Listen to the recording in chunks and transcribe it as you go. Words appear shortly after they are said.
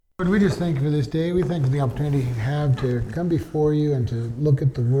Lord, we just thank you for this day. We thank you for the opportunity you have to come before you and to look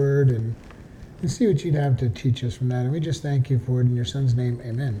at the Word and see what you'd have to teach us from that. And we just thank you for it in your Son's name.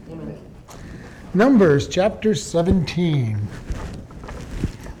 Amen. Amen. Numbers chapter 17.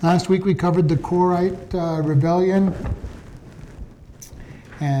 Last week we covered the Korite rebellion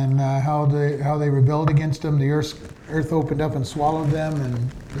and how they rebelled against them. The earth opened up and swallowed them and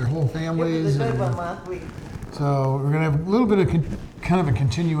their whole families. It was a good one last week. So we're going to have a little bit of kind of a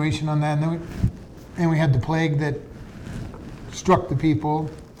continuation on that. And then we had the plague that struck the people.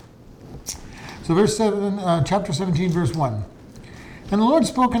 So chapter 17, verse 1. And the Lord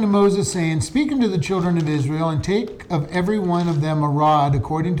spoke unto Moses, saying, Speak unto the children of Israel, and take of every one of them a rod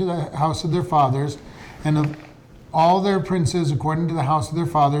according to the house of their fathers, and of all their princes according to the house of their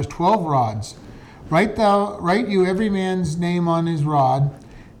fathers, 12 rods. Write you every man's name on his rod,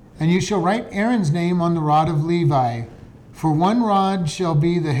 and you shall write Aaron's name on the rod of Levi. For one rod shall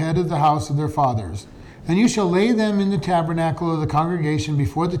be the head of the house of their fathers. And you shall lay them in the tabernacle of the congregation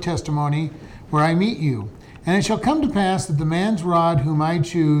before the testimony, where I meet you. And it shall come to pass that the man's rod whom I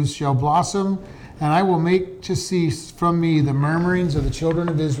choose shall blossom, and I will make to cease from me the murmurings of the children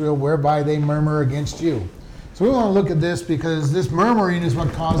of Israel, whereby they murmur against you. So we want to look at this because this murmuring is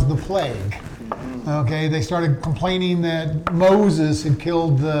what caused the plague. Okay, they started complaining that Moses had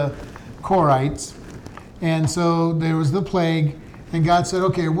killed the Korites. And so there was the plague, and God said,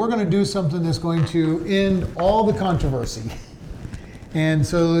 okay, we're going to do something that's going to end all the controversy. And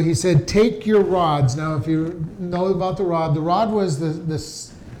so he said, take your rods. Now, if you know about the rod was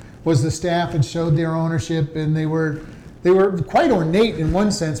the staff. It showed their ownership, and they were quite ornate in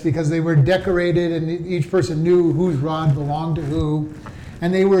one sense because they were decorated, and each person knew whose rod belonged to who.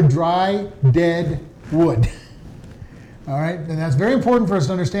 And they were dry, dead wood. All right, and that's very important for us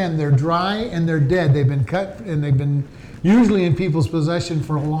to understand. They're dry and they're dead. They've been cut, and they've been usually in people's possession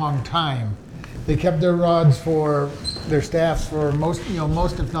for a long time. They kept their rods their staffs for most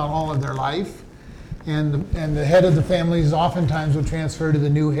if not all of their life, and the head of the families oftentimes would transfer to the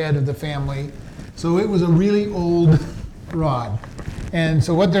new head of the family. So it was a really old rod, and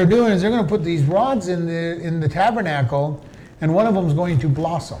so what they're doing is they're going to put these rods in the tabernacle, and one of them is going to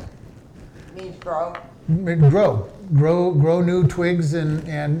blossom. Means grow. Grow new twigs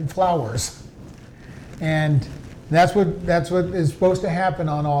and flowers, and that's what is supposed to happen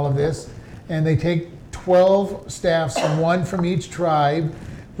on all of this. And they take 12 staffs, one from each tribe,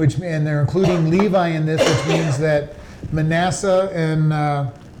 and they're including Levi in this, which means that Manasseh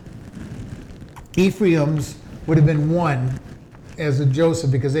and Ephraim's would have been one as a Joseph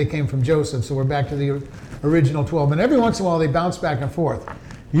because they came from Joseph. So we're back to the original 12. And every once in a while they bounce back and forth.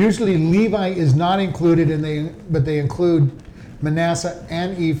 Usually Levi is not included, but they include Manasseh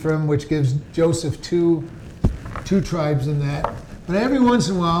and Ephraim, which gives Joseph two tribes in that. But every once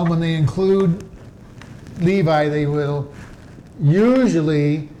in a while, when they include Levi, they will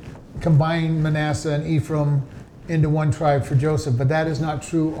usually combine Manasseh and Ephraim into one tribe for Joseph. But that is not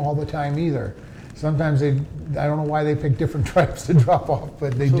true all the time either. Sometimes I don't know why they pick different tribes to drop off,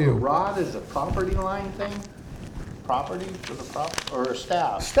 but they do. So the rod is a property line thing? Property for the or a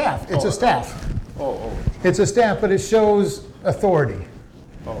staff? Staff. It's a staff. Oh. It's a staff, but it shows authority.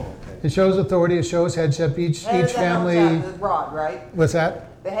 Oh, okay. It shows authority. It shows headship. Each family. Head of the house had the rod, right? What's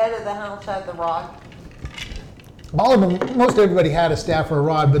that? The head of the house had the rod. All of them. Most everybody had a staff or a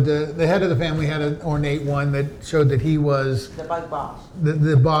rod, but the head of the family had an ornate one that showed that he was The big boss.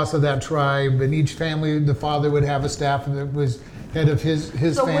 the boss of that tribe. And each family, the father would have a staff that was head of his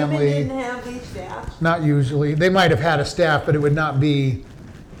So family. women didn't have these staffs? Not usually. They might have had a staff, but it would not be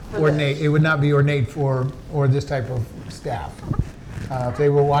ornate. It would not be ornate for this type of staff. If they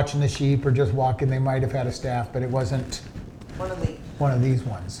were watching the sheep or just walking, they might have had a staff, but it wasn't One of these.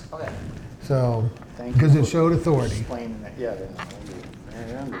 ones. Okay. So, Thank because you it for showed authority. Explaining that. Yeah,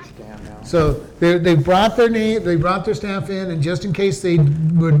 I understand now. So they brought their staff in, and just in case they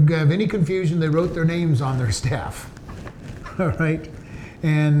would have any confusion, they wrote their names on their staff. All right,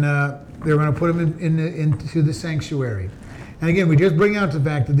 and they were going to put them into the sanctuary. And again, we just bring out the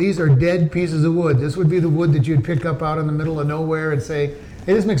fact that these are dead pieces of wood. This would be the wood that you'd pick up out in the middle of nowhere and say,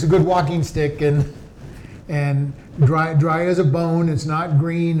 hey, this makes a good walking stick, and dry as a bone. It's not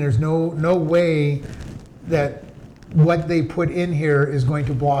green. There's no way that what they put in here is going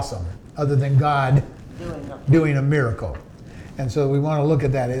to blossom other than God doing a miracle. And so we want to look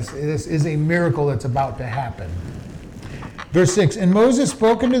at that. This is a miracle that's about to happen. Verse 6, and Moses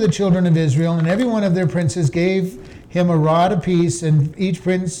spoke unto the children of Israel, and every one of their princes gave him a rod apiece, and each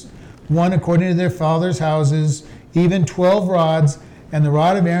prince one according to their fathers' houses, even 12 rods, and the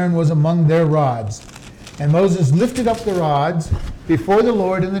rod of Aaron was among their rods. And Moses lifted up the rods before the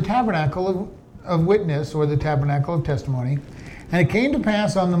Lord in the tabernacle of witness, or the tabernacle of testimony. And it came to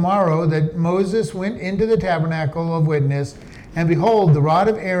pass on the morrow that Moses went into the tabernacle of witness, and behold, the rod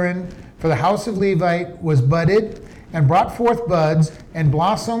of Aaron for the house of Levite was budded, and brought forth buds, and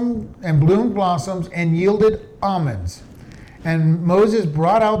blossomed, and bloomed blossoms, and yielded almonds. And Moses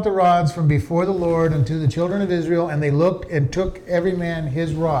brought out the rods from before the Lord unto the children of Israel, and they looked and took every man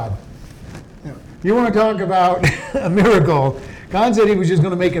his rod. You want to talk about a miracle? God said he was just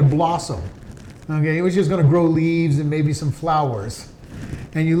going to make it blossom. Okay, he was just going to grow leaves and maybe some flowers.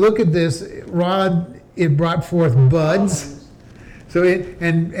 And you look at this rod, it brought forth buds. So it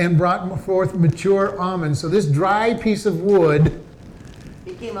and brought forth mature almonds. So this dry piece of wood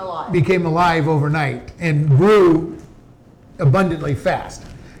became alive overnight and grew abundantly fast.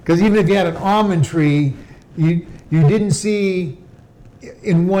 Because even if you had an almond tree, you didn't see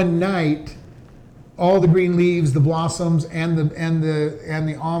in one night all the green leaves, the blossoms, and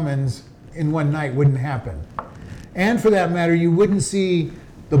the almonds in one night. Wouldn't happen. And for that matter, you wouldn't see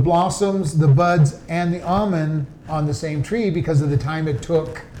the blossoms, the buds, and the almond on the same tree because of the time it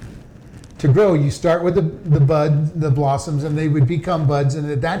took to grow. You start with the bud, the blossoms, and they would become buds, and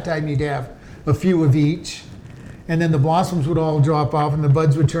at that time you'd have a few of each, and then the blossoms would all drop off and the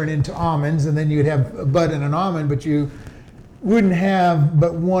buds would turn into almonds, and then you'd have a bud and an almond, but you wouldn't have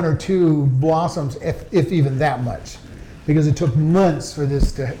but one or two blossoms, if even that much, because it took months for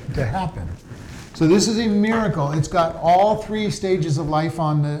this to happen. So this is a miracle. It's got all three stages of life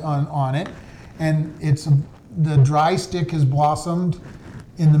on it, and the dry stick has blossomed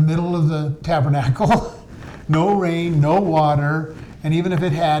in the middle of the tabernacle. No rain, no water, and even if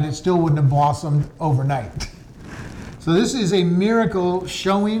it had, it still wouldn't have blossomed overnight. So this is a miracle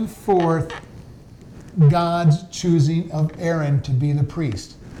showing forth God's choosing of Aaron to be the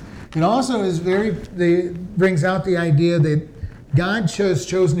priest. It also brings out the idea that God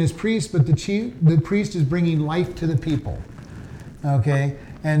chosen his priest, but the priest is bringing life to the people. Okay,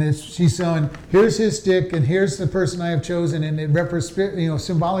 and she's showing, here's his stick, and here's the person I have chosen, and it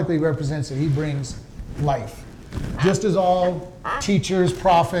symbolically represents that he brings life. Just as all teachers,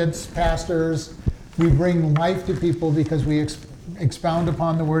 prophets, pastors, we bring life to people because we expound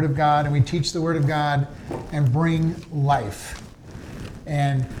upon the Word of God, and we teach the Word of God and bring life.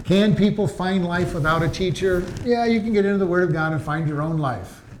 And can people find life without a teacher? Yeah, you can get into the Word of God and find your own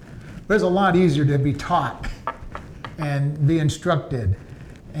life. But it's a lot easier to be taught and be instructed.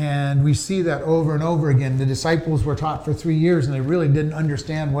 And we see that over and over again. The disciples were taught for 3 years, and they really didn't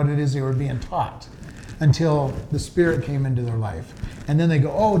understand what it is they were being taught until the Spirit came into their life. And then they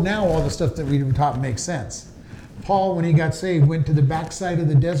go, oh, now all the stuff that we've been taught makes sense. Paul, when he got saved, went to the backside of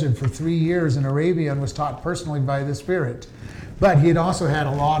the desert for 3 years in Arabia and was taught personally by the Spirit. But he had also had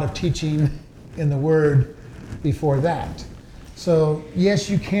a lot of teaching in the Word before that. So, yes,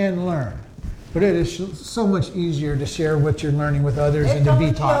 you can learn. But it is so much easier to share what you're learning with others and to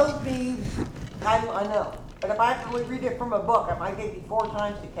be taught. If someone shows me, I know. But if I have to read it from a book, it might take me 4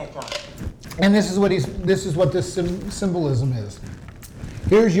 times to catch on. And this is what this symbolism is.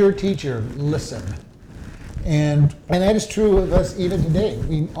 Here's your teacher, listen. And that is true of us even today.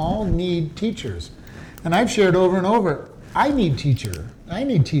 We all need teachers. And I've shared over and over, I need teachers,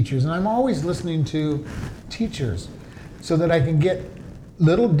 and I'm always listening to teachers so that I can get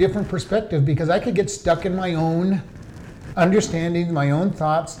little different perspective, because I could get stuck in my own understanding, my own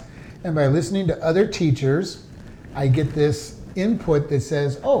thoughts, and by listening to other teachers, I get this input that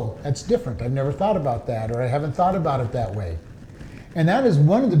says, oh, that's different. I've never thought about that, or I haven't thought about it that way. And that is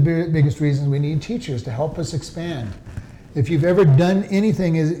one of the biggest reasons we need teachers, to help us expand. If you've ever done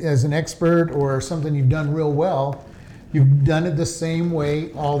anything as an expert or something you've done real well, you've done it the same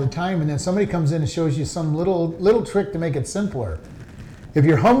way all the time, and then somebody comes in and shows you some little trick to make it simpler. If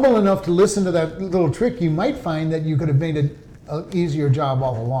you're humble enough to listen to that little trick, you might find that you could have made it an easier job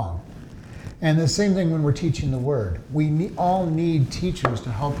all along. And the same thing when we're teaching the Word. We all need teachers to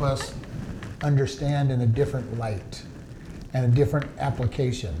help us understand in a different light and a different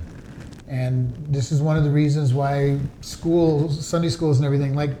application. And this is one of the reasons why schools, Sunday schools and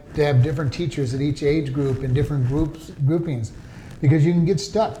everything, like to have different teachers at each age group and different groupings, because you can get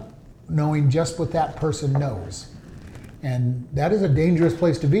stuck knowing just what that person knows. And that is a dangerous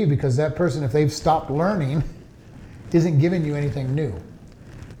place to be, because that person, if they've stopped learning, isn't giving you anything new.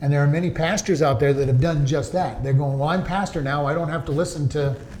 And there are many pastors out there that have done just that. They're going, well, I'm pastor now, I don't have to listen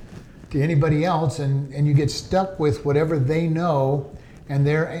to anybody else, and you get stuck with whatever they know and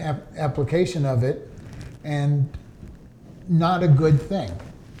their application of it, and not a good thing.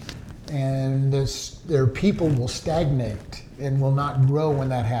 And their people will stagnate and will not grow when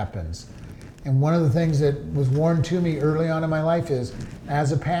that happens. And one of the things that was warned to me early on in my life is,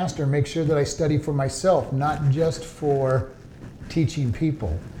 as a pastor, make sure that I study for myself, not just for teaching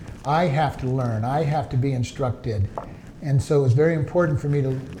people. I have to learn. I have to be instructed. And so it's very important for me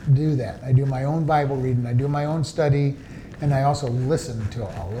to do that. I do my own Bible reading. I do my own study. And I also listen to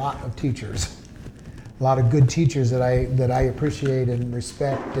a lot of teachers. A lot of good teachers that I appreciate and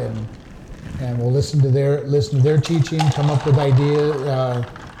respect, and will listen to their teaching, come up with ideas,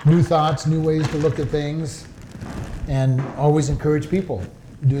 new thoughts, new ways to look at things, and always encourage people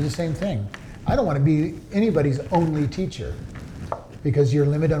to do the same thing. I don't want to be anybody's only teacher, because you're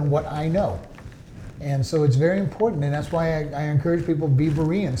limited on what I know. And so it's very important, and that's why I encourage people to be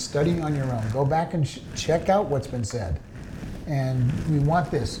Bereans, study on your own. Go back and check out what's been said. And we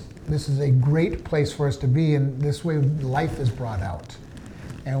want this. This is a great place for us to be, and this way life is brought out.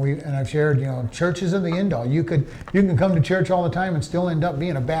 And I've shared, church isn't the end all. You can come to church all the time and still end up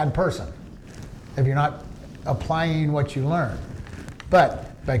being a bad person if you're not applying what you learn.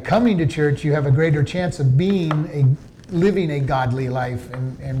 But by coming to church, you have a greater chance of living a godly life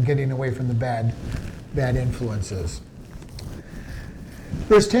and getting away from the bad influences.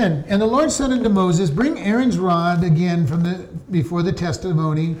 Verse 10, and the Lord said unto Moses, bring Aaron's rod again from before the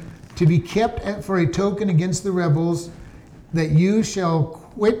testimony, to be kept for a token against the rebels, that you shall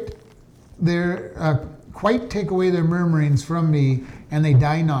quite take away their murmurings from me, and they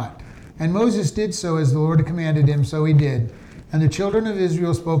die not. And Moses did so as the Lord commanded him, so he did. And the children of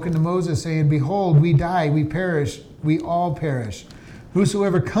Israel spoke unto Moses, saying, behold, we die, we perish, we all perish.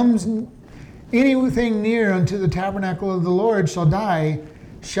 Whosoever comes anything near unto the tabernacle of the Lord shall die.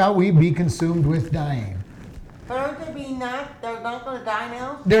 Shall we be consumed with dying? But aren't they're not going to die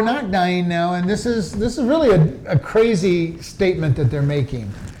now? They're not dying now, and this is really a crazy statement that they're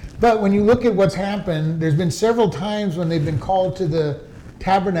making. But when you look at what's happened, there's been several times when they've been called to the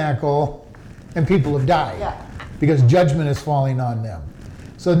tabernacle and people have died. Yeah. Because judgment is falling on them.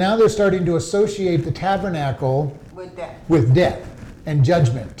 So now they're starting to associate the tabernacle with death and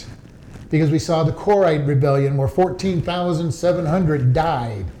judgment. Because we saw the Korite rebellion where 14,700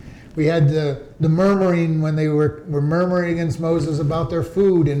 died. We had the murmuring when they were murmuring against Moses about their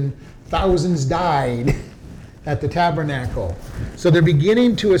food, and thousands died at the tabernacle. So they're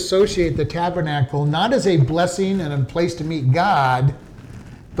beginning to associate the tabernacle not as a blessing and a place to meet God,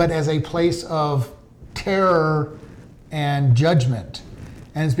 but as a place of terror and judgment.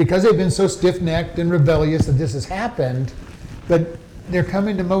 And it's because they've been so stiff-necked and rebellious that this has happened. But they're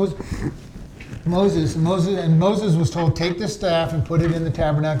coming to Moses, and Moses was told, take the staff and put it in the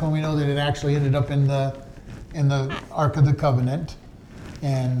tabernacle. And we know that it actually ended up in the Ark of the Covenant.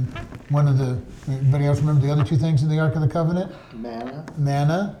 And anybody else remember the other two things in the Ark of the Covenant? Manna.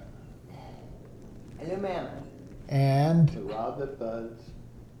 And the manna. And The rod that buds.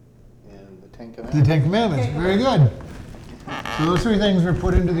 And the Ten the Commandments. Ten Commandments. Very good. So those three things were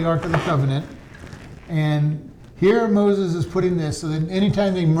put into the Ark of the Covenant. And here Moses is putting this so that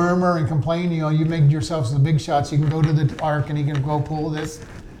anytime they murmur and complain, you make yourselves the big shots. You can go to the ark and he can go pull this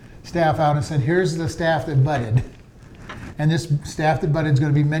staff out and said, here's the staff that budded. And this staff that budded is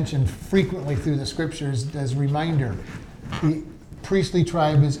going to be mentioned frequently through the scriptures as a reminder. The priestly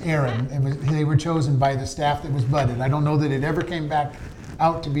tribe is Aaron, and they were chosen by the staff that was budded. I don't know that it ever came back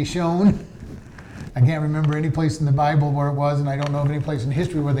out to be shown. I can't remember any place in the Bible where it was, and I don't know of any place in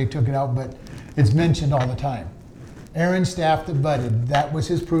history where they took it out, but it's mentioned all the time. Aaron's staff that budded, that was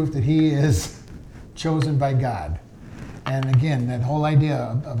his proof that he is chosen by God. And again, that whole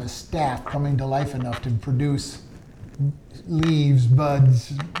idea of a staff coming to life enough to produce leaves,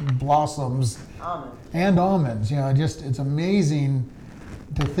 buds, blossoms, and almonds. It's amazing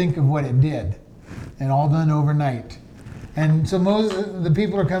to think of what it did, and all done overnight. And so the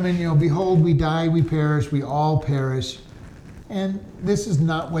people are coming, behold, we die, we perish, we all perish. And this is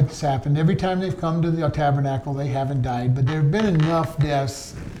not what's happened. Every time they've come to the tabernacle, they haven't died, but there have been enough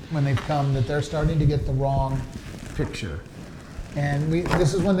deaths when they've come that they're starting to get the wrong picture. And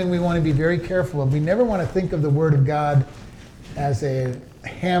this is one thing we want to be very careful of. We never want to think of the Word of God as a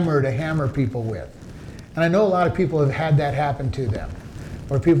hammer to hammer people with. And I know a lot of people have had that happen to them,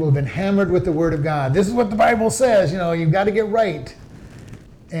 where people have been hammered with the Word of God. This is what the Bible says, you've got to get right.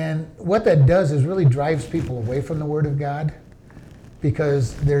 And what that does is really drives people away from the Word of God,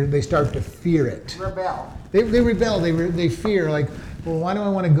 because they start to fear it. Rebel. They rebel. They fear, like, well, why do I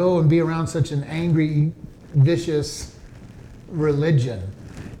want to go and be around such an angry, vicious religion?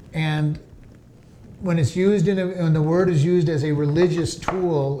 And when it's used when the word is used as a religious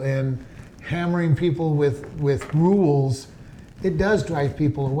tool and hammering people with rules, it does drive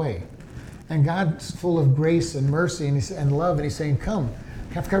people away. And God's full of grace and mercy and love, and he's saying, come,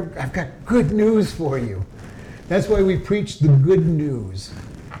 I've got good news for you. That's why we preach the good news.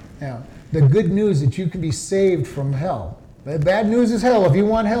 Now, the good news that you can be saved from hell. The bad news is hell. If you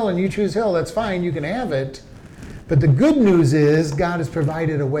want hell and you choose hell, that's fine. You can have it. But the good news is God has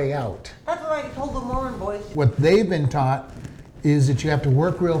provided a way out. That's what I told the Mormon boys. What they've been taught is that you have to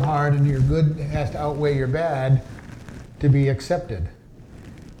work real hard and your good has to outweigh your bad to be accepted.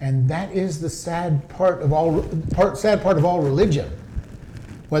 And that is the sad part of all religion.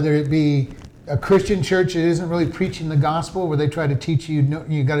 Whether it be a Christian church that isn't really preaching the gospel, where they try to teach you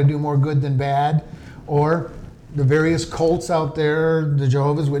got to do more good than bad, or the various cults out there, the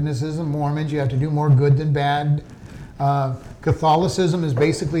Jehovah's Witnesses and Mormons, you have to do more good than bad. Catholicism is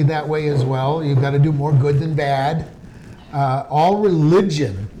basically that way as well. You've got to do more good than bad. All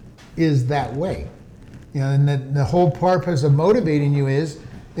religion is that way. And the whole purpose of motivating you is,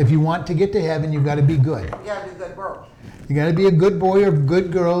 if you want to get to heaven, you've got to be good. You gotta do good work. You got to be a good boy or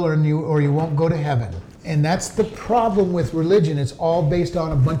good girl, or you won't go to heaven. And that's the problem with religion. It's all based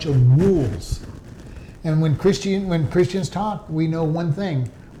on a bunch of rules. And when Christians talk, we know one thing: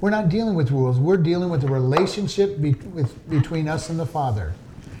 we're not dealing with rules. We're dealing with a relationship between us and the Father.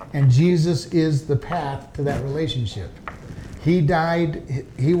 And Jesus is the path to that relationship. He died.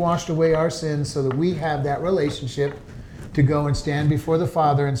 He washed away our sins so that we have that relationship to go and stand before the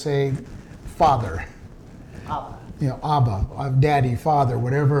Father and say, Father. Abba. Abba, Daddy, Father,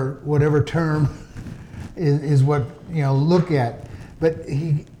 whatever term is what, look at. But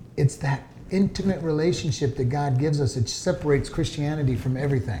it's that intimate relationship that God gives us. It separates Christianity from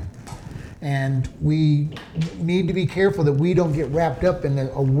everything. And we need to be careful that we don't get wrapped up in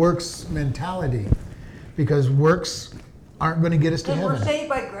a works mentality, because works aren't going to get us to Because heaven. we're saved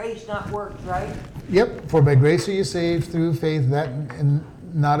by grace, not works, right? Yep, for by grace are you saved through faith, that and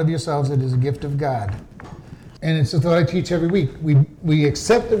not of yourselves, it is a gift of God. And it's what I teach every week. We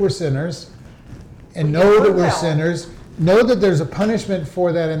accept that we're sinners and know that we're sinners, know that there's a punishment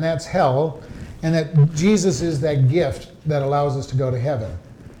for that, and that's hell, and that Jesus is that gift that allows us to go to heaven.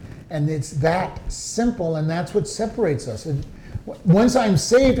 And it's that simple, and that's what separates us. And once I'm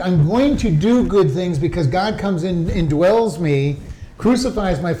saved, I'm going to do good things because God comes in, indwells me,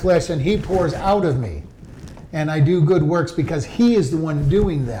 crucifies my flesh, and He pours out of me. And I do good works because He is the one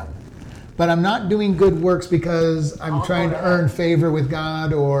doing them. But I'm not doing good works because I'm trying to earn favor with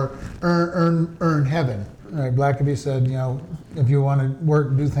God or earn heaven. All right, Blackaby said, if you want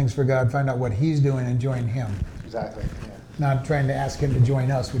to do things for God, find out what He's doing and join Him. Exactly. Yeah. Not trying to ask Him to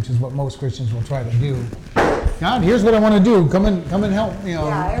join us, which is what most Christians will try to do. God, here's what I want to do. Come and help.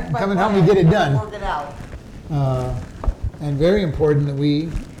 Come and help me get it done. Work it out. And very important that we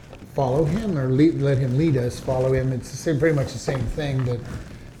follow Him, or let Him lead us. Follow Him. It's pretty much the same thing,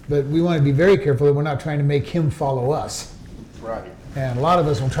 but we want to be very careful that we're not trying to make Him follow us. Right. And a lot of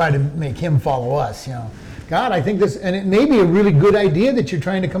us will try to make Him follow us. God, I think this, and it may be a really good idea that you're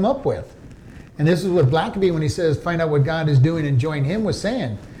trying to come up with. And this is what Blackaby, when he says, find out what God is doing and join Him, was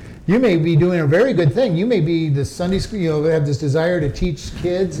saying. You may be doing a very good thing. You may be the Sunday school, have this desire to teach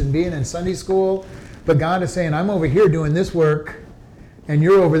kids and being in Sunday school, but God is saying, I'm over here doing this work, and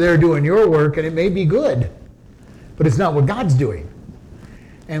you're over there doing your work, and it may be good, but it's not what God's doing.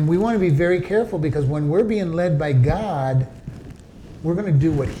 And we want to be very careful, because when we're being led by God, we're going to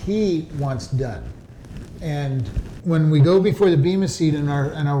do what He wants done. And when we go before the bema seat and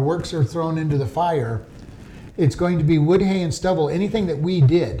our works are thrown into the fire, it's going to be wood, hay, and stubble, anything that we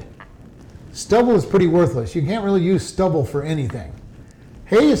did. Stubble is pretty worthless. You can't really use stubble for anything.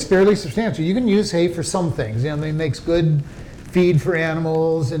 Hay is fairly substantial. You can use hay for some things. It makes good feed for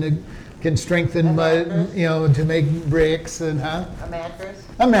animals, and it can strengthen mud, to make bricks and A mattress.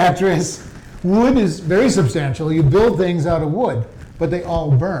 a mattress. Wood is very substantial. You build things out of wood, but they all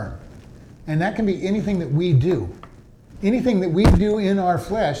burn. And that can be anything that we do. Anything that we do in our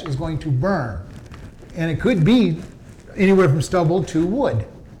flesh is going to burn. And it could be anywhere from stubble to wood.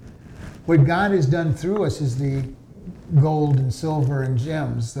 What God has done through us is the gold and silver and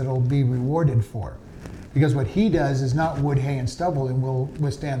gems that will be rewarded for. Because what He does is not wood, hay, and stubble, and will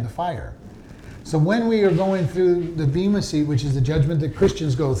withstand the fire. So when we are going through the bema seat, which is the judgment that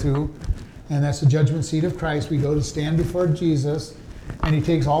Christians go through, and that's the judgment seat of Christ, we go to stand before Jesus, and He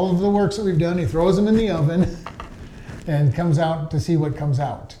takes all of the works that we've done, He throws them in the oven, and comes out to see what comes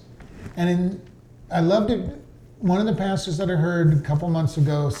out. And I loved it. One of the pastors that I heard a couple months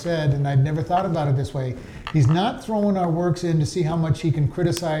ago said, and I'd never thought about it this way, He's not throwing our works in to see how much He can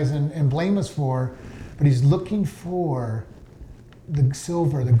criticize and blame us for, but He's looking for the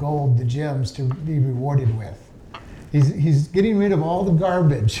silver, the gold, the gems to be rewarded with. He's getting rid of all the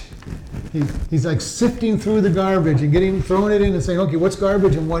garbage. He's like sifting through the garbage and throwing it in and saying, okay, what's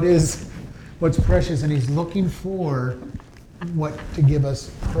garbage and what's precious? And he's looking for what to give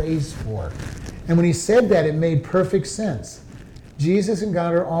us praise for. And when he said that, it made perfect sense. Jesus and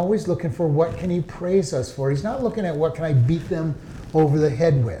God are always looking for what can he praise us for. He's not looking at what can I beat them over the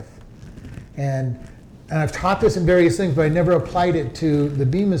head with. And I've taught this in various things, but I never applied it to the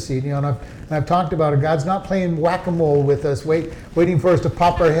Bema seat. And I've talked about it. God's not playing whack-a-mole with us, waiting for us to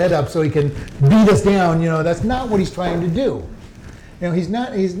pop our head up so he can beat us down. That's not what he's trying to do. He's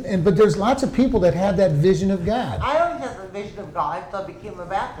not. But there's lots of people that have that vision of God. I always had the vision of God until I became a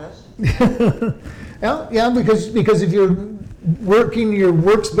Baptist. Well, yeah, because if you're working your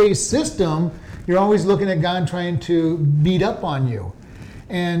works-based system, you're always looking at God trying to beat up on you.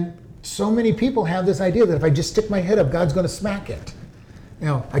 And so many people have this idea that if I just stick my head up, God's going to smack it.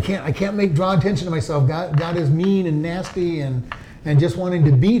 I can't draw attention to myself. God is mean and nasty and just wanting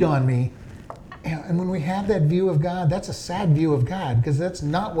to beat on me. And when we have that view of God, that's a sad view of God, because that's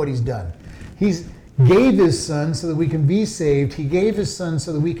not what he's done. He's gave his son so that we can be saved. He gave his son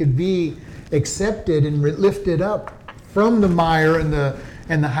so that we could be accepted and lifted up from the mire and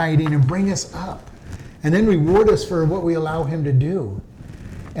the hiding and bring us up. And then reward us for what we allow him to do.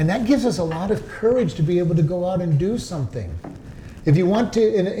 And that gives us a lot of courage to be able to go out and do something. If you want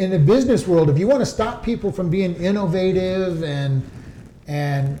to, in a business world, if you want to stop people from being innovative and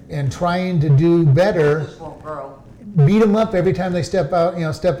trying to do better, This won't grow. beat them up every time they step out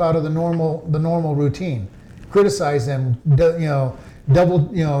of the normal routine. Criticize them,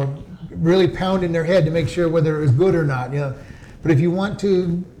 really pound in their head to make sure whether it was good or not. But if you want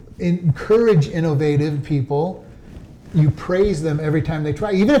to encourage innovative people, you praise them every time they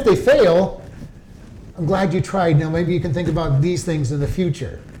try. Even if they fail, I'm glad you tried. Now maybe you can think about these things in the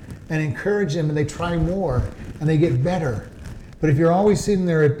future and encourage them, and they try more and they get better. But if you're always sitting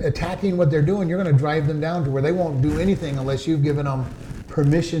there attacking what they're doing, you're going to drive them down to where they won't do anything unless you've given them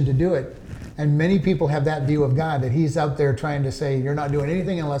permission to do it. And many people have that view of God, that he's out there trying to say, you're not doing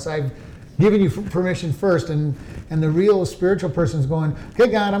anything unless I've given you permission first. And the real spiritual person's going, okay,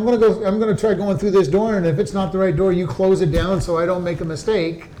 God, I'm going to try going through this door, and if it's not the right door, you close it down so I don't make a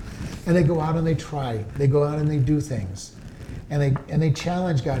mistake. And they go out and they try. They go out and they do things. And they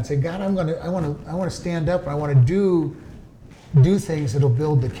challenge God, say, God, I want to stand up, and I want to do things that'll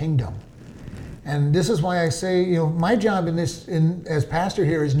build the kingdom. And this is why I say, my job as pastor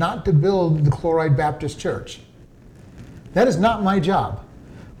here is not to build the Chloride Baptist Church. That is not my job.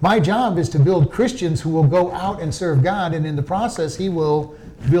 My job is to build Christians who will go out and serve God, and in the process, he will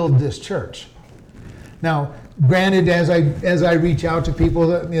build this church. Now, granted, as I reach out to people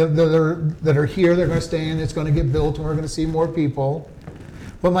that are here, they're going to stay in, it's going to get built, and we're going to see more people.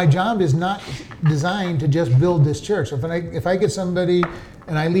 But my job is not designed to just build this church. If I get somebody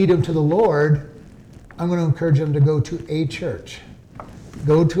and I lead them to the Lord, I'm going to encourage them to go to a church.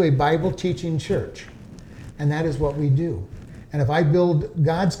 Go to a Bible teaching church. And that is what we do. And if I build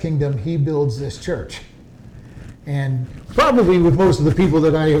God's kingdom, he builds this church. And probably with most of the people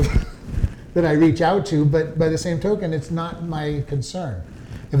that I reach out to, but by the same token, it's not my concern.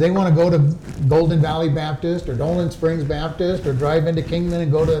 If they want to go to Golden Valley Baptist or Dolan Springs Baptist or drive into Kingman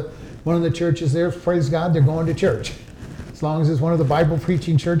and go to one of the churches there, praise God, they're going to church. As long as it's one of the Bible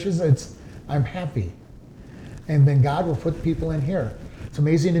preaching churches, I'm happy. And then God will put people in here. It's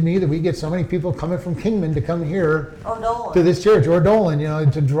amazing to me that we get so many people coming from Kingman to come here to this church, or Dolan,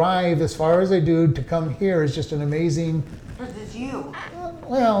 to drive as far as they do to come here is just an amazing. Because it's you.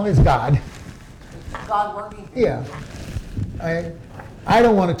 Well, it's God. It's God working for Yeah. you. I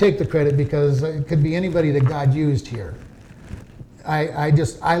don't want to take the credit because it could be anybody that God used here. I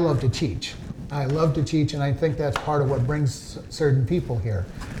love to teach. I love to teach, and I think that's part of what brings certain people here.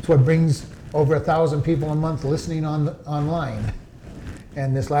 It's what brings over 1,000 people a month listening online.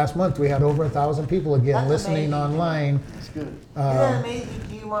 And this last month we had over 1,000 people again That's listening amazing. online. That's good. Isn't that amazing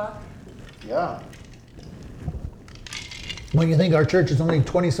to you, Mark? Yeah. When you think our church is only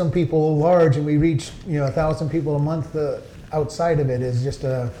 20-some people large and we reach 1,000 people a month, outside of it is just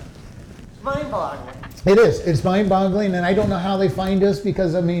a. It's mind-boggling. It is. It's mind-boggling, and I don't know how they find us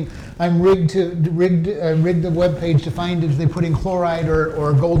because I'm rigged the webpage to find if they put in Chloride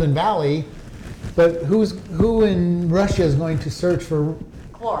or Golden Valley, but who in Russia is going to search for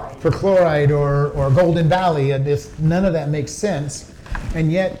Chloride or Golden Valley? And none of that makes sense.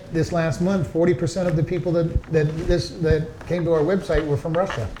 And yet, this last month, 40% of the people that came to our website were from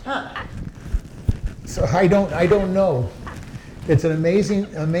Russia. Huh. So I don't know. It's an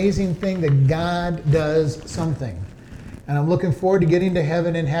amazing thing that God does something. And I'm looking forward to getting to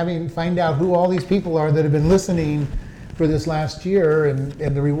heaven and find out who all these people are that have been listening for this last year, and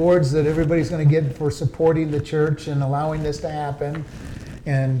the rewards that everybody's going to get for supporting the church and allowing this to happen,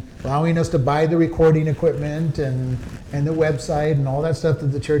 and allowing us to buy the recording equipment and the website and all that stuff that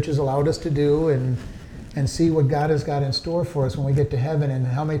the church has allowed us to do, and see what God has got in store for us when we get to heaven, and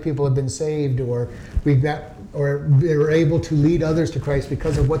how many people have been saved, or they're able to lead others to Christ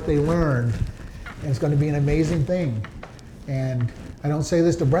because of what they learned. And it's going to be an amazing thing. And I don't say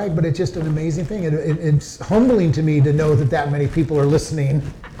this to brag, but it's just an amazing thing. It's humbling to me to know that many people are listening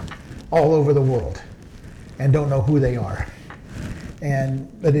all over the world and don't know who they are.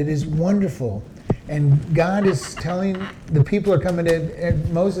 But it is wonderful. And God is telling, the people are coming to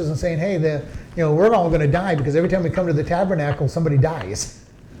Moses and saying, hey, we're all going to die, because every time we come to the tabernacle, somebody dies.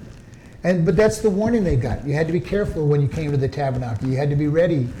 But that's the warning they got. You had to be careful when you came to the tabernacle. You had to be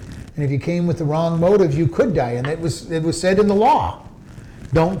ready. And if you came with the wrong motives, you could die. And it was said in the law,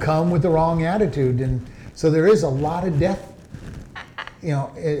 don't come with the wrong attitude. And so there is a lot of death,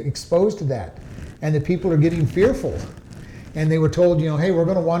 exposed to that. And the people are getting fearful. And they were told, hey, we're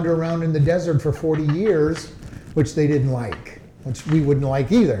going to wander around in the desert for 40 years, which they didn't like, which we wouldn't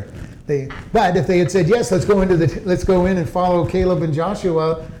like either. But if they had said, yes, let's go in and follow Caleb and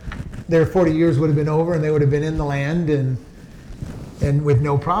Joshua, their 40 years would have been over, and they would have been in the land and with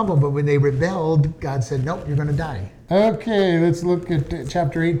no problem. But when they rebelled, God said, nope, you're going to die. Okay, let's look at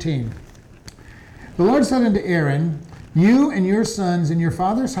chapter 18. The Lord said unto Aaron, you and your sons and your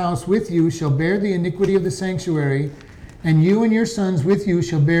father's house with you shall bear the iniquity of the sanctuary, and you and your sons with you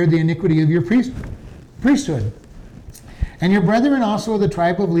shall bear the iniquity of your priesthood. And your brethren also of the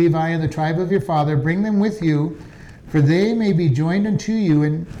tribe of Levi and the tribe of your father, bring them with you, for they may be joined unto you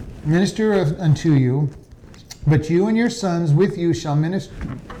and minister unto you. But you and your sons with you shall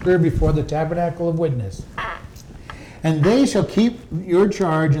minister before the tabernacle of witness. And they shall keep your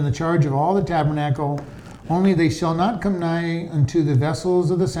charge and the charge of all the tabernacle, only they shall not come nigh unto the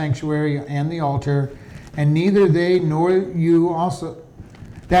vessels of the sanctuary and the altar, and neither they nor you also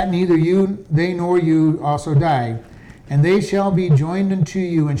die. And they shall be joined unto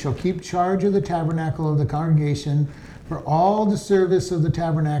you, and shall keep charge of the tabernacle of the congregation for all the service of the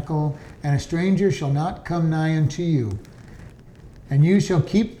tabernacle, and a stranger shall not come nigh unto you. And you shall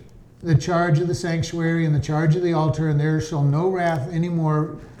keep the charge of the sanctuary and the charge of the altar, and there shall no wrath any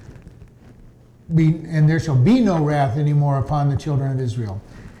more there shall be no wrath any more upon the children of Israel.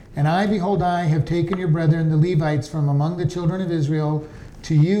 And I, behold, I have taken your brethren, the Levites, from among the children of Israel.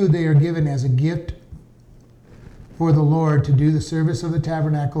 To you they are given as a gift for the Lord to do the service of the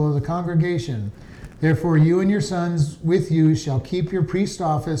tabernacle of the congregation. Therefore you and your sons with you shall keep your priest's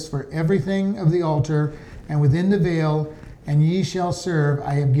office for everything of the altar and within the veil, and ye shall serve.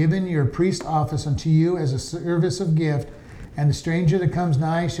 I have given your priest's office unto you as a service of gift, and the stranger that comes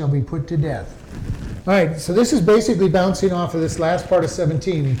nigh shall be put to death. All right, so this is basically bouncing off of this last part of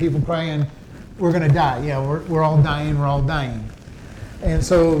 17, and people crying, we're going to die. Yeah, we're all dying, we're all dying. And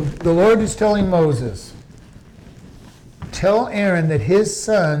so the Lord is telling Moses, tell Aaron that his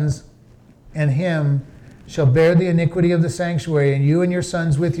sons and him shall bear the iniquity of the sanctuary, and you and your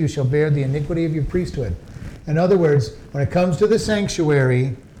sons with you shall bear the iniquity of your priesthood. In other words, when it comes to the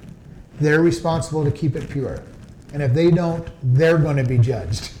sanctuary, they're responsible to keep it pure. And if they don't, they're going to be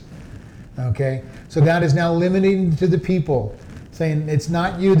judged. Okay? So God is now limiting to the people, saying it's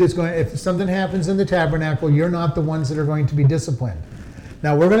not you that's going to, if something happens in the tabernacle, you're not the ones that are going to be disciplined.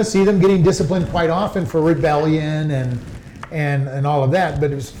 Now, we're going to see them getting disciplined quite often for rebellion and all of that.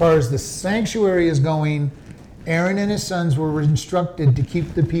 But as far as the sanctuary is going, Aaron and his sons were instructed to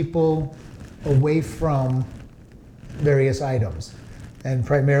keep the people away from various items, and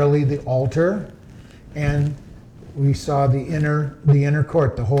primarily the altar, and we saw the inner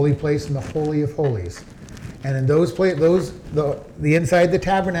court, the holy place, and the holy of holies. And in those places, the inside the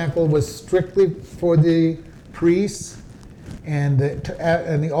tabernacle was strictly for the priests, and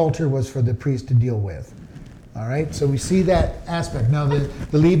the altar was for the priest to deal with. All right, so we see that aspect. Now the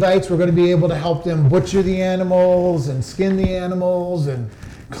Levites were going to be able to help them butcher the animals and skin the animals and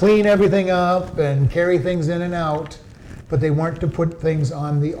clean everything up and carry things in and out, but they weren't to put things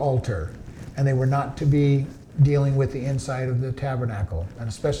on the altar, and they were not to be dealing with the inside of the tabernacle, and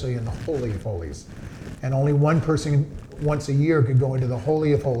especially in the Holy of Holies. And only one person once a year could go into the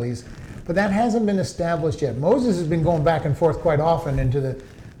Holy of Holies, but that hasn't been established yet. Moses has been going back and forth quite often into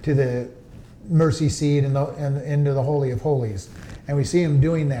the mercy seat and into the Holy of Holies, and we see him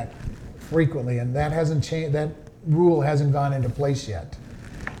doing that frequently, and that hasn't changed. That rule hasn't gone into place yet.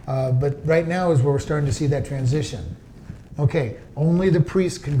 But right now is where we're starting to see that transition. Okay, only the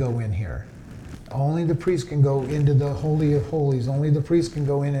priest can go in here. Only the priest can go into the Holy of Holies. Only the priest can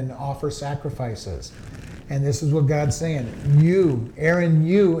go in and offer sacrifices. And this is what God's saying. You, Aaron,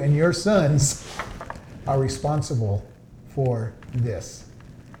 you and your sons are responsible for this.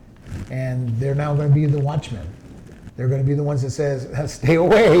 And they're now going to be the watchmen. They're going to be the ones that says, stay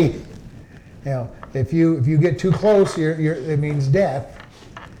away. You know, if you get too close, it means death.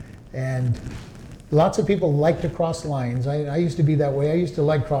 And lots of people like to cross lines. I used to be that way. I used to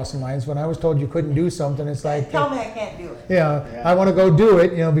like crossing lines. When I was told you couldn't do something, it's like, Tell me I can't do it. yeah, I want to go do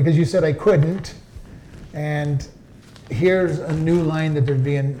it, because you said I couldn't. And here's a new line that they're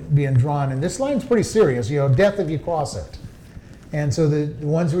being drawn. And this line's pretty serious, death if you cross it. And so the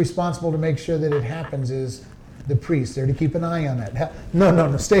ones responsible to make sure that it happens is the priest. They're to keep an eye on it.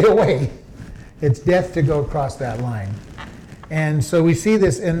 No, stay away. It's death to go across that line. And so we see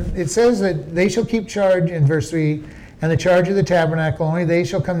this, and it says that they shall keep charge in verse 3, and the charge of the tabernacle, only they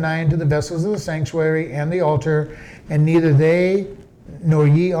shall come nigh unto the vessels of the sanctuary and the altar, and neither they nor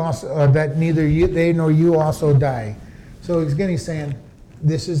ye also, they nor you also die. So again, he's saying,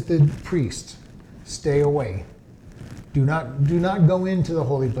 this is the priest. Stay away. Do not go into the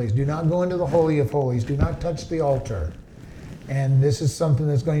holy place. Do not go into the Holy of Holies. Do not touch the altar. And this is something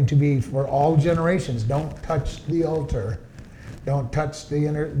that's going to be for all generations. Don't touch the altar. Don't touch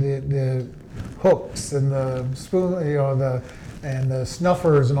the hooks and the spoon, and the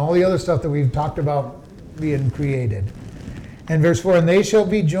snuffers and all the other stuff that we've talked about being created. And verse 4, and they shall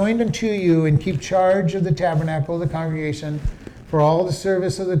be joined unto you and keep charge of the tabernacle of the congregation for all the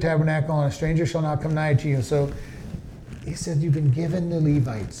service of the tabernacle, and a stranger shall not come nigh to you. So he said, you've been given the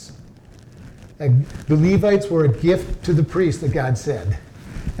Levites. The Levites were a gift to the priest, that God said.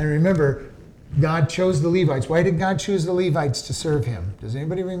 And remember, God chose the Levites. Why did God choose the Levites to serve him? Does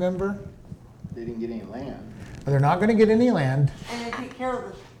anybody remember? They didn't get any land. They're not going to get any land. And they take care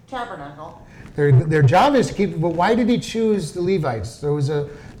of the tabernacle. Their job is to keep it, but why did he choose the Levites? There's a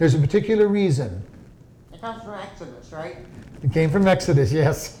particular reason. It comes from Exodus, right? It came from Exodus,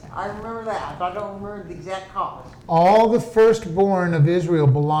 yes. I remember that. I don't remember the exact cause. All the firstborn of Israel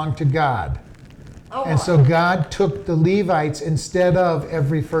belonged to God. Oh, And so God took the Levites instead of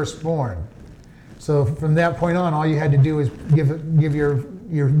every firstborn. So from that point on, all you had to do is give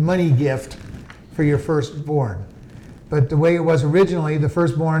your money gift for your firstborn. But the way it was originally, the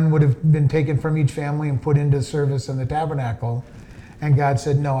firstborn would have been taken from each family and put into service in the tabernacle. And God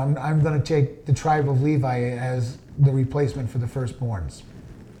said, no, I'm going to take the tribe of Levi as the replacement for the firstborns.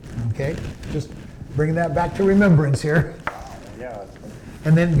 Okay? Just bringing that back to remembrance here. Yeah.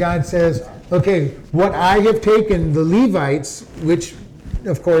 And then God says, okay, what I have taken the Levites, which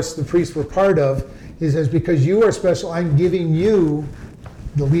of course the priests were part of, he says, because you are special, I'm giving you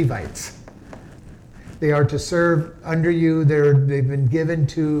the Levites. They are to serve under you. They've been given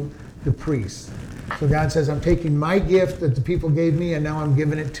to the priests. So God says, I'm taking my gift that the people gave me, and now I'm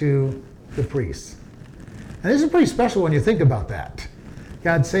giving it to the priests. And this is pretty special when you think about that.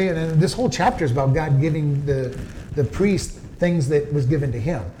 God's saying, and this whole chapter is about God giving the priest things that was given to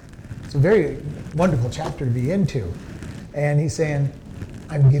him. It's a very wonderful chapter to be into. And he's saying,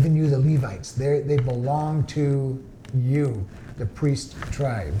 I'm giving you the Levites. They belong to you, the priest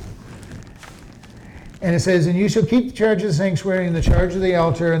tribe. And it says, and you shall keep the charge of the sanctuary and the charge of the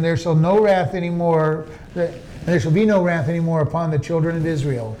altar, and there shall be no wrath anymore upon the children of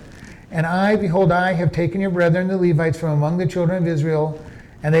Israel. And I, behold, I have taken your brethren, the Levites, from among the children of Israel,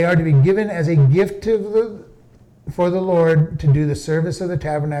 and they are to be given as a gift for the Lord to do the service of the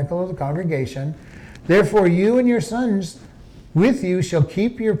tabernacle of the congregation. Therefore you and your sons with you shall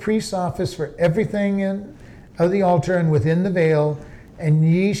keep your priest's office for everything of the altar and within the veil, and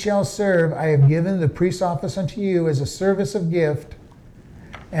ye shall serve. I have given the priest's office unto you as a service of gift,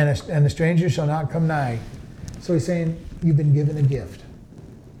 and the stranger shall not come nigh. So he's saying, you've been given a gift.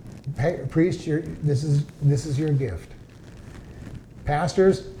 Priest, this is your gift.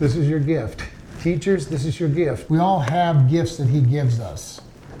 Pastors, this is your gift. Teachers, this is your gift. We all have gifts that he gives us.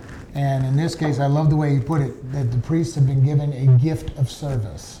 And in this case, I love the way he put it, that the priests have been given a gift of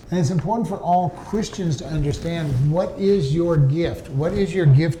service. And it's important for all Christians to understand, what is your gift? What is your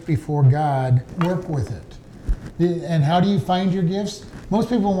gift before God? Work with it. And how do you find your gifts? Most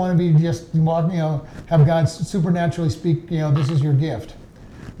people want to be just, have God supernaturally speak, this is your gift.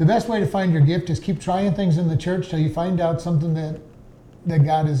 The best way to find your gift is keep trying things in the church till you find out something that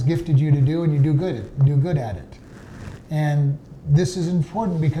God has gifted you to do, and you do good at it. And this is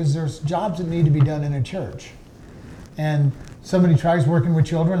important because there's jobs that need to be done in a church. And somebody tries working with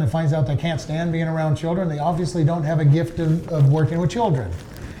children and finds out they can't stand being around children, they obviously don't have a gift of working with children.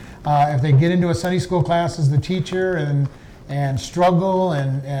 If they get into a Sunday school class as the teacher and and struggle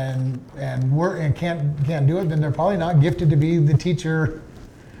and work and can't do it, then they're probably not gifted to be the teacher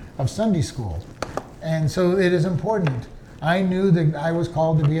of Sunday school. And so it is important. I knew that I was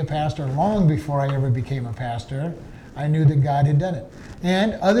called to be a pastor long before I ever became a pastor. I knew that God had done it.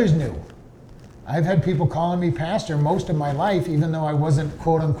 And others knew. I've had people calling me pastor most of my life, even though I wasn't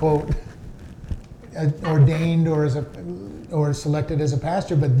quote unquote ordained or selected as a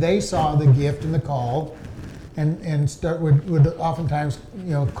pastor, but they saw the gift and the call and would oftentimes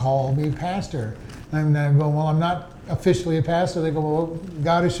call me pastor. And I'm going, well, I'm not officially a pastor. They go, well,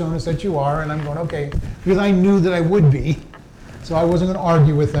 God has shown us that you are. And I'm going, okay, because I knew that I would be. So I wasn't going to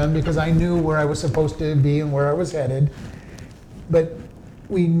argue with them because I knew where I was supposed to be and where I was headed. But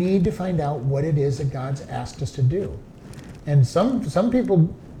we need to find out what it is that God's asked us to do. And some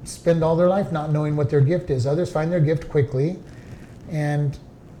people spend all their life not knowing what their gift is. Others find their gift quickly. And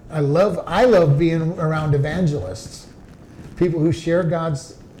I love being around evangelists, people who share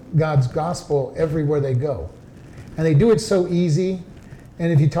God's gospel everywhere they go. And they do it so easy.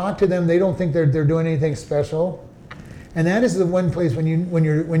 And if you talk to them, they don't think they're doing anything special. And that is the one place when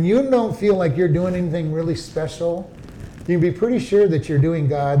you don't feel like you're doing anything really special, you can be pretty sure that you're doing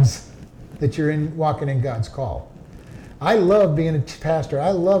walking in God's call. I love being a pastor.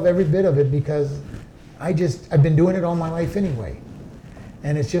 I love every bit of it because I've been doing it all my life anyway.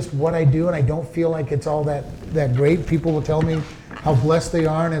 And it's just what I do, and I don't feel like it's all that great. People will tell me how blessed they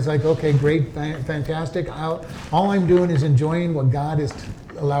are, and it's like, okay, great, fantastic. All I'm doing is enjoying what God has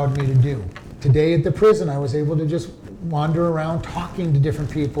allowed me to do. Today at the prison, I was able to just wander around talking to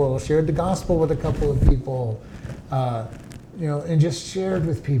different people, shared the gospel with a couple of people, and just shared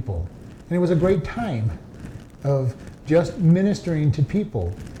with people. And it was a great time of just ministering to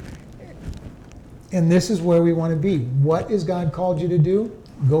people. And this is where we want to be. What has God called you to do?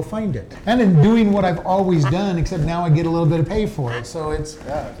 Go find it. And in doing what I've always done, except now I get a little bit of pay for it. So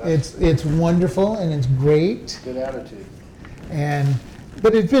it's wonderful and it's great. Good attitude.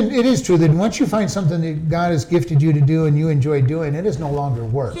 But it is true that once you find something that God has gifted you to do and you enjoy doing, it is no longer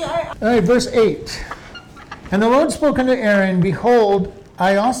work. All right, verse 8. And the Lord spoke unto Aaron, behold,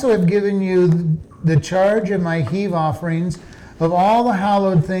 I also have given you the charge of my heave offerings of all the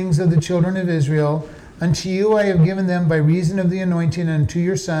hallowed things of the children of Israel. Unto you I have given them by reason of the anointing, and unto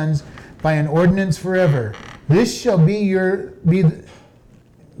your sons by an ordinance forever. This shall be yours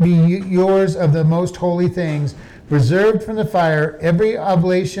of the most holy things, reserved from the fire, every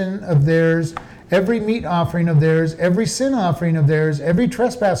oblation of theirs, every meat offering of theirs, every sin offering of theirs, every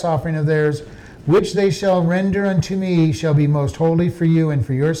trespass offering of theirs, which they shall render unto me, shall be most holy for you and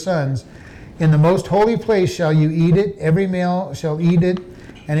for your sons. In the most holy place shall you eat it, every male shall eat it,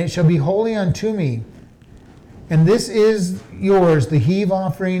 and it shall be holy unto me. And this is yours, the heave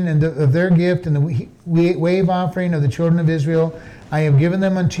offering of their gift, and the wave offering of the children of Israel. I have given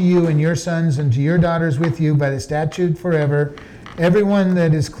them unto you and your sons and to your daughters with you by the statute forever. Everyone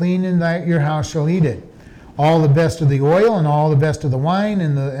that is clean in your house shall eat it. All the best of the oil and all the best of the wine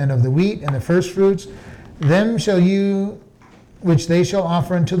and of the wheat and the first fruits, them shall you, which they shall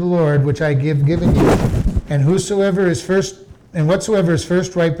offer unto the Lord, which I give given you. And whatsoever is first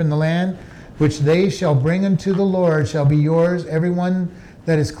ripe in the land, which they shall bring unto the Lord, shall be yours. Everyone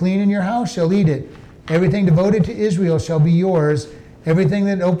that is clean in your house shall eat it. Everything devoted to Israel shall be yours. Everything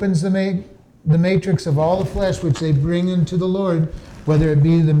that opens the matrix of all the flesh, which they bring unto the Lord, whether it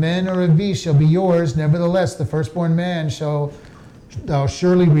be the men or a beast, shall be yours. Nevertheless, the firstborn man shall thou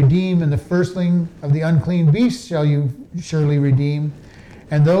surely redeem, and the firstling of the unclean beast shall you surely redeem.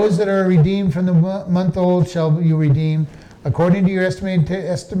 And those that are redeemed from the month old shall you redeem, according to your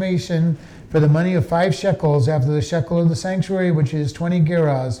estimation, for the money of 5 shekels, after the shekel of the sanctuary, which is 20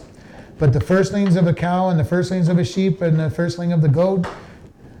 gerahs. But the firstlings of a cow, and the firstlings of a sheep, and the firstling of the goat,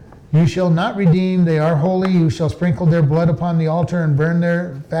 you shall not redeem. They are holy. You shall sprinkle their blood upon the altar, and burn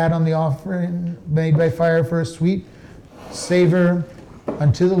their fat on the offering made by fire for a sweet savor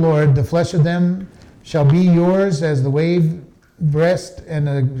unto the Lord. The flesh of them shall be yours, as the wave breast and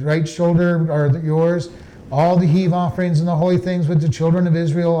the right shoulder are yours. All the heave offerings and the holy things which the children of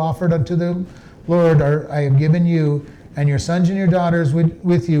Israel offered unto the Lord I have given you, and your sons and your daughters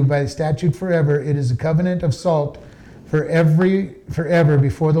with you by statute forever. It is a covenant of salt forever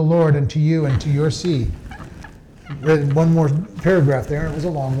before the Lord unto you and to your seed. Read one more paragraph there, it was a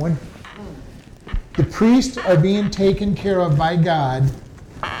long one. The priests are being taken care of by God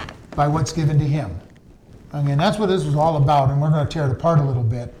by what's given to him. Again, that's what this was all about, and we're going to tear it apart a little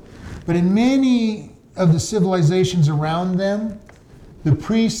bit. But in many of the civilizations around them, the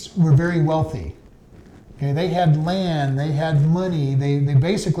priests were very wealthy. Okay, they had land, they had money, they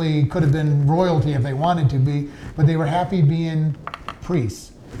basically could have been royalty if they wanted to be, but they were happy being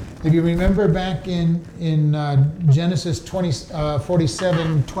priests. If you remember back in Genesis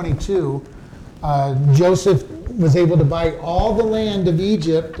 47:22, Joseph was able to buy all the land of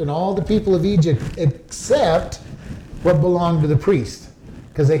Egypt and all the people of Egypt except what belonged to the priest,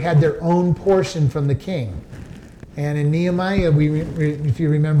 because they had their own portion from the king. And in Nehemiah, if you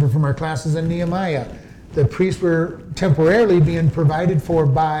remember from our classes in Nehemiah, the priests were temporarily being provided for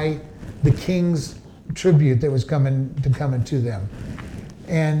by the king's tribute that was coming to them.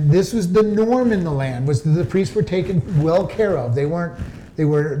 And this was the norm in the land, was that the priests were taken well care of. They were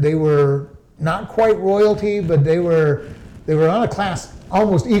not quite royalty, but they were on a class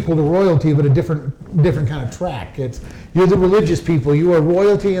almost equal to royalty, but a different kind of track. You're the religious people, you are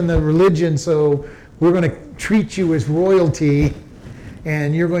royalty in the religion, so we're going to treat you as royalty,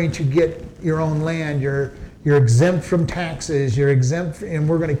 and you're going to get your own land. You're exempt from taxes. You're exempt, and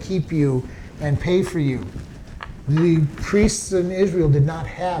we're going to keep you and pay for you. The priests in Israel did not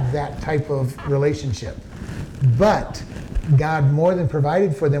have that type of relationship, but God more than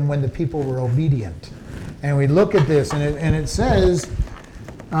provided for them when the people were obedient. And we look at this, and it says. It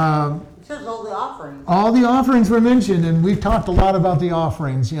says all the offerings. All the offerings were mentioned, and we've talked a lot about the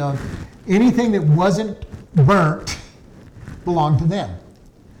offerings. Anything that wasn't burnt belonged to them,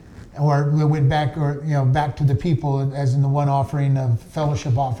 or it went back, back to the people, as in the one offering of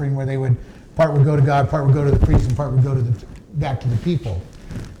fellowship offering, where part would go to God, part would go to the priest, and part would go back to the people.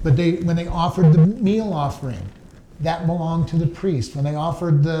 But when they offered the meal offering, that belonged to the priest. When they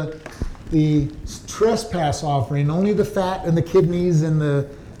offered the trespass offering, only the fat and the kidneys and the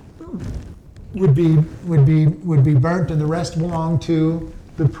would be burnt, and the rest belonged to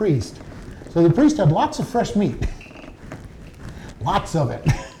the priest. So the priest had lots of fresh meat, lots of it,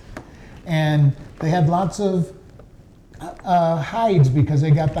 and they had lots of hides, because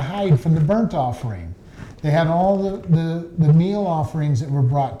they got the hide from the burnt offering. They had all the meal offerings that were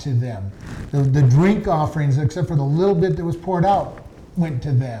brought to them. The drink offerings, except for the little bit that was poured out, went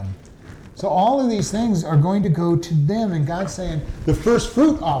to them. So all of these things are going to go to them, and God's saying the first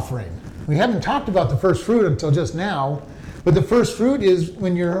fruit offering. We haven't talked about the first fruit until just now, but the first fruit is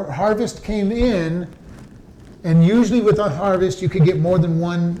when your harvest came in, and usually with a harvest you could get more than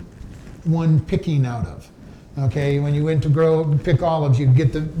one picking out of. Okay, when you went to pick olives, you'd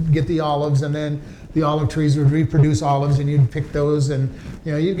get the olives, and then the olive trees would reproduce olives, and you'd pick those, and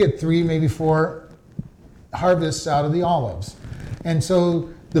you'd get 3, maybe 4 harvests out of the olives. And so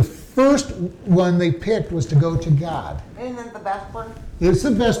the first one they picked was to go to God. Isn't that the best one? It's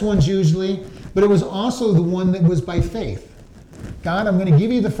the best ones usually, but it was also the one that was by faith. God, I'm going to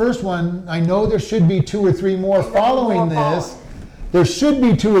give you the first one. I know there should be 2 or 3 more following this. There should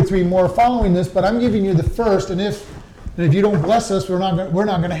be 2 or 3 more following this, but I'm giving you the first. And if you don't bless us, we're not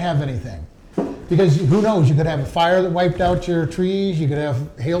going to have anything. Because who knows? You could have a fire that wiped out your trees. You could have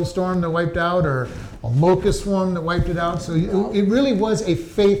a hailstorm that wiped out, or a locust swarm that wiped it out. So it really was a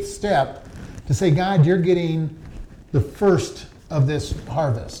faith step to say, God, you're getting the first of this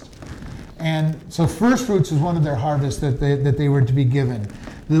harvest. And so first fruits was one of their harvests that they were to be given.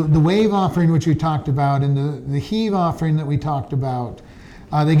 The wave offering, which we talked about, and the heave offering that we talked about,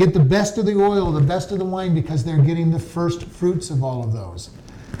 they get the best of the oil, the best of the wine, because they're getting the first fruits of all of those.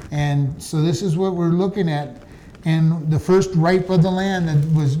 And so this is what we're looking at. And the first ripe of the land that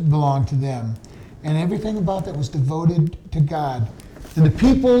belonged to them. And everything about that was devoted to God. And the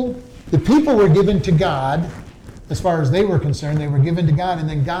people were given to God. As far as they were concerned, they were given to God, and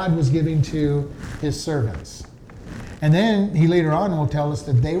then God was giving to his servants. And then he later on will tell us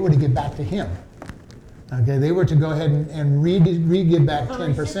that they were to give back to him. Okay, they were to go ahead and re-give back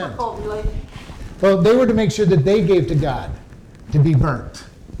 10%. Well, they were to make sure that they gave to God to be burnt.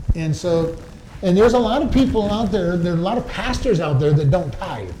 And there's a lot of people out there are a lot of pastors out there that don't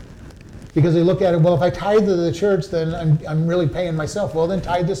tithe. Because they look at it, well, if I tithe to the church, then I'm really paying myself. Well, then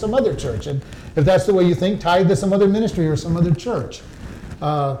tithe to some other church. And if that's the way you think, tithe to some other ministry or some other church.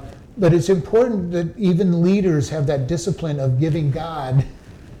 But it's important that even leaders have that discipline of giving God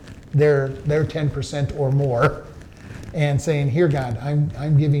their 10% or more, and saying, here, God,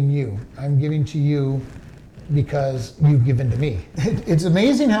 I'm giving to you because you've given to me. It's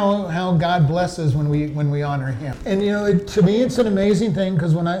amazing how God blesses when we honor him. And to me it's an amazing thing,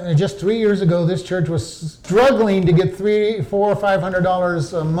 because just 3 years ago this church was struggling to get $300, $400, or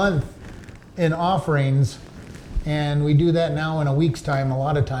 $500 a month in offerings, and we do that now in a week's time. A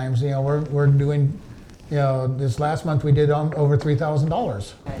lot of times, we're doing, this last month we did over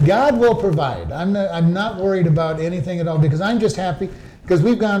 $3,000. God will provide. I'm not worried about anything at all, because I'm just happy Because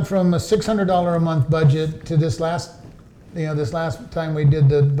we've gone from a $600 a month budget to this last time we did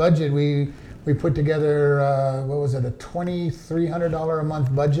the budget, we put together, what was it, a $2,300 a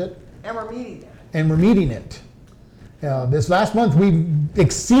month budget? And we're meeting that. And we're meeting it. This last month, we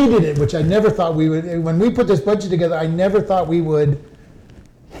exceeded it, which I never thought we would. When we put this budget together, I never thought we would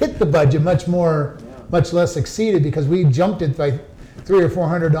hit the budget, much less exceed it, because we jumped it by $300 or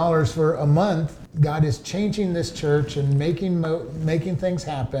 $400 for a month. God is changing this church and making things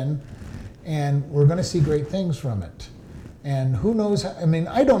happen, and we're going to see great things from it. And who knows? I mean,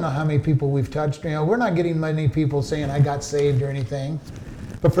 I don't know how many people we've touched. We're not getting many people saying I got saved or anything.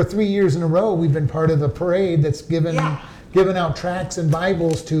 But for 3 years in a row, we've been part of a parade that's given out tracts and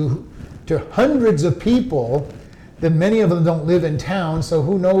Bibles to hundreds of people that many of them don't live in town. So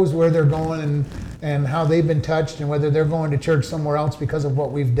who knows where they're going and how they've been touched and whether they're going to church somewhere else because of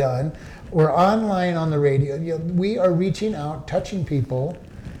what we've done. We're online on the radio. We are reaching out, touching people,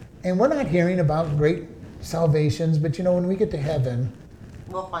 and we're not hearing about great salvations. But when we get to heaven,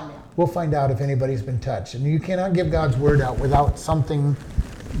 We'll find out. we'll find out if anybody's been touched. And you cannot give God's word out without something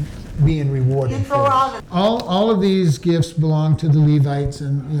being rewarded You for throw it. out a- All of these gifts belong to the Levites,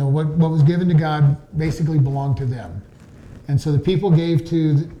 and what was given to God basically belonged to them. And so the people gave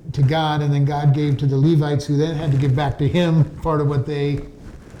to God, and then God gave to the Levites, who then had to give back to Him part of what they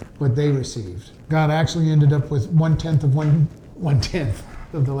received. God actually ended up with one tenth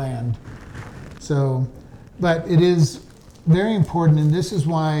of the land. So, but it is very important, and this is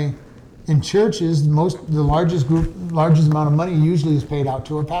why in churches, the largest amount of money usually is paid out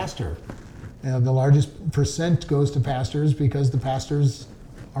to a pastor. The largest percent goes to pastors because the pastors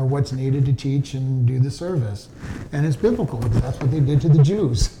are what's needed to teach and do the service. And it's biblical because that's what they did to the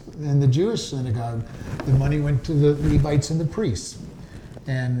Jews. In the Jewish synagogue, the money went to the Levites and the priests.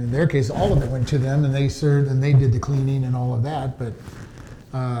 And in their case, all of it went to them, and they served and they did the cleaning and all of that. But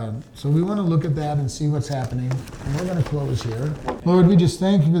so we want to look at that and see what's happening. And we're going to close here. Lord, we just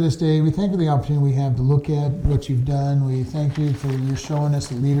thank you for this day. We thank you for the opportunity we have to look at what you've done. We thank you for you showing us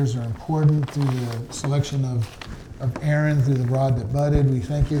that leaders are important through the selection of Aaron, through the rod that budded. We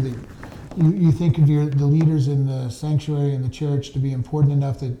thank you that you think of the leaders in the sanctuary and the church to be important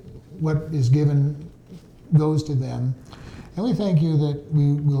enough that what is given goes to them. And we thank you that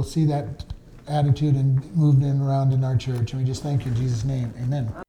we will see that attitude and movement around in our church. And we just thank you in Jesus' name. Amen.